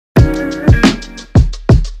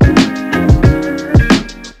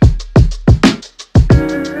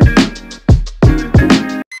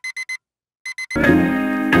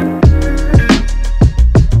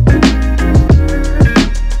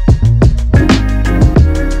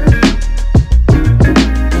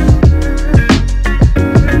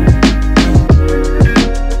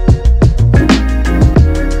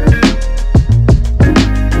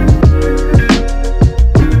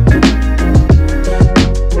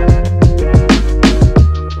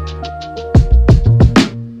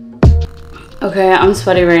Okay, I'm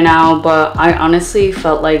sweaty right now, but I honestly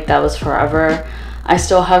felt like that was forever. I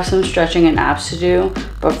still have some stretching and abs to do,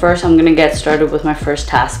 but first I'm gonna get started with my first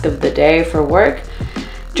task of the day for work.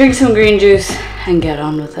 Drink some green juice and get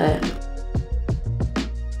on with it.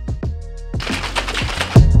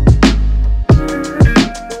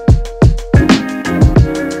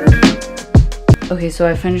 Okay, so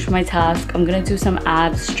I finished my task. I'm gonna do some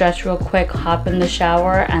abs, stretch real quick, hop in the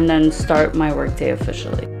shower, and then start my workday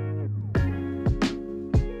officially.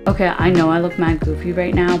 Okay, I know I look mad goofy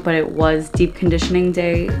right now, but it was deep conditioning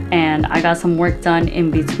day and I got some work done in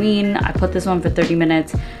between. I put this on for 30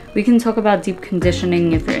 minutes. We can talk about deep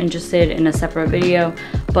conditioning if you're interested in a separate video,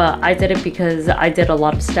 but I did it because I did a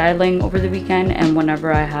lot of styling over the weekend, and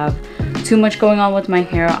whenever I have too much going on with my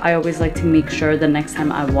hair, I always like to make sure the next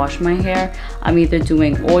time I wash my hair, I'm either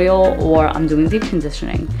doing oil or I'm doing deep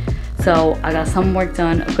conditioning. So I got some work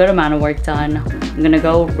done, a good amount of work done. I'm gonna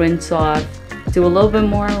go rinse off, do a little bit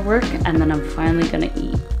more work, and then I'm finally gonna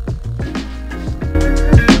eat.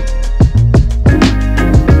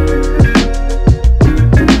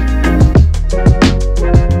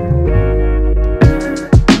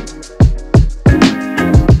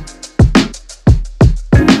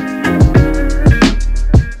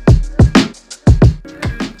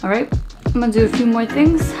 All right, I'm gonna do a few more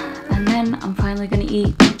things and then I'm finally gonna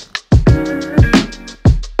eat.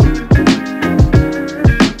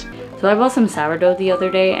 So I bought some sourdough the other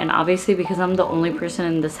day, and obviously because I'm the only person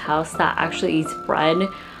in this house that actually eats bread,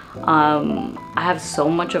 I have so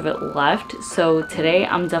much of it left. So today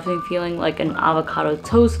I'm definitely feeling like an avocado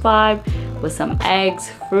toast vibe with some eggs,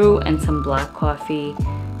 fruit, and some black coffee.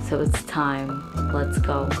 So it's time. Let's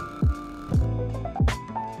go.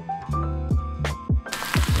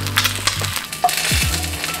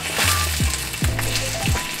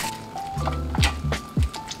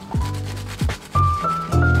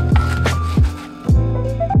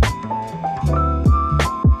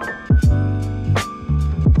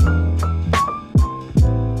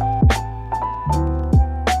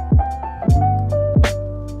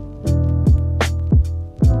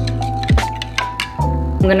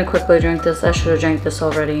 I'm gonna quickly drink this. I should have drank this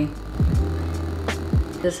already.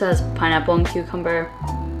 This has pineapple and cucumber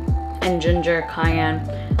and ginger, cayenne.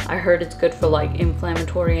 I heard it's good for like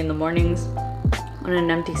inflammatory in the mornings on an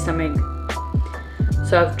empty stomach.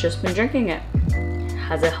 So I've just been drinking it.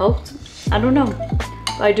 Has it helped? I don't know.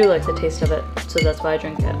 But I do like the taste of it, so that's why I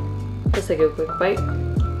drink it. Let's take a quick bite.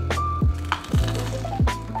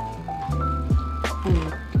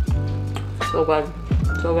 So good.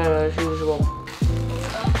 So good as usual.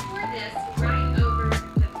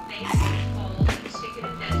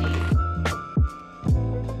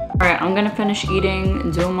 Alright, I'm gonna finish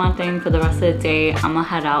eating, doing my thing for the rest of the day. I'm gonna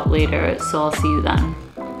head out later, so I'll see you then.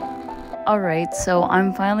 Alright, so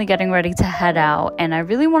I'm finally getting ready to head out, and I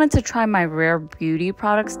really wanted to try my Rare Beauty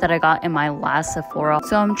products that I got in my last Sephora.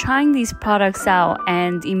 So I'm trying these products out,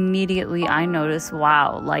 and immediately I noticed,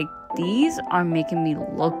 wow, like these are making me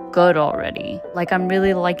look good already. Like I'm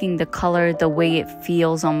really liking the color, the way it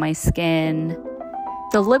feels on my skin.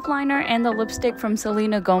 The lip liner and the lipstick from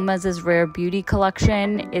Selena Gomez's Rare Beauty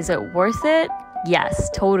collection, is it worth it? Yes,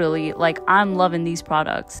 totally. Like, I'm loving these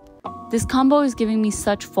products. This combo is giving me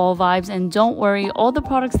such fall vibes, and don't worry, all the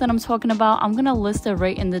products that I'm talking about, I'm gonna list it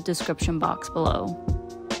right in the description box below.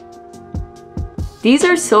 These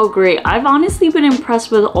are so great. I've honestly been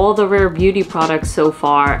impressed with all the Rare Beauty products so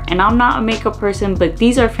far, and I'm not a makeup person, but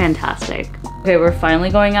these are fantastic. Okay, we're finally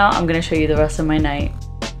going out. I'm gonna show you the rest of my night.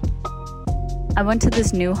 I went to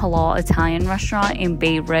this new Halal Italian restaurant in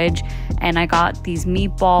Bay Ridge, and I got these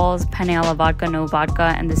meatballs, penne alla vodka, no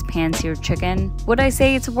vodka, and this pan-seared chicken. Would I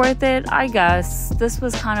say it's worth it? I guess. This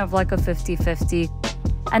was kind of like a 50-50.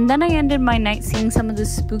 And then I ended my night seeing some of the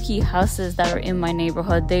spooky houses that are in my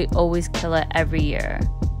neighborhood. They always kill it every year.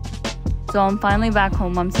 So I'm finally back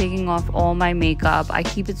home. I'm taking off all my makeup. I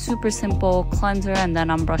keep it super simple, cleanser, and then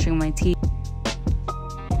I'm brushing my teeth.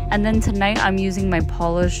 And then tonight I'm using my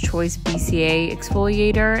Paula's Choice BCA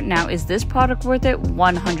exfoliator. Now, is this product worth it?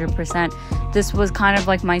 100%. This was kind of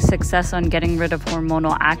like my success on getting rid of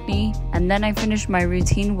hormonal acne. And then I finished my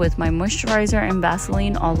routine with my moisturizer and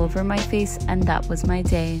Vaseline all over my face, and that was my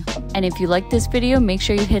day. And if you like this video, make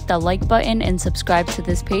sure you hit the like button and subscribe to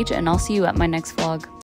this page, and I'll see you at my next vlog.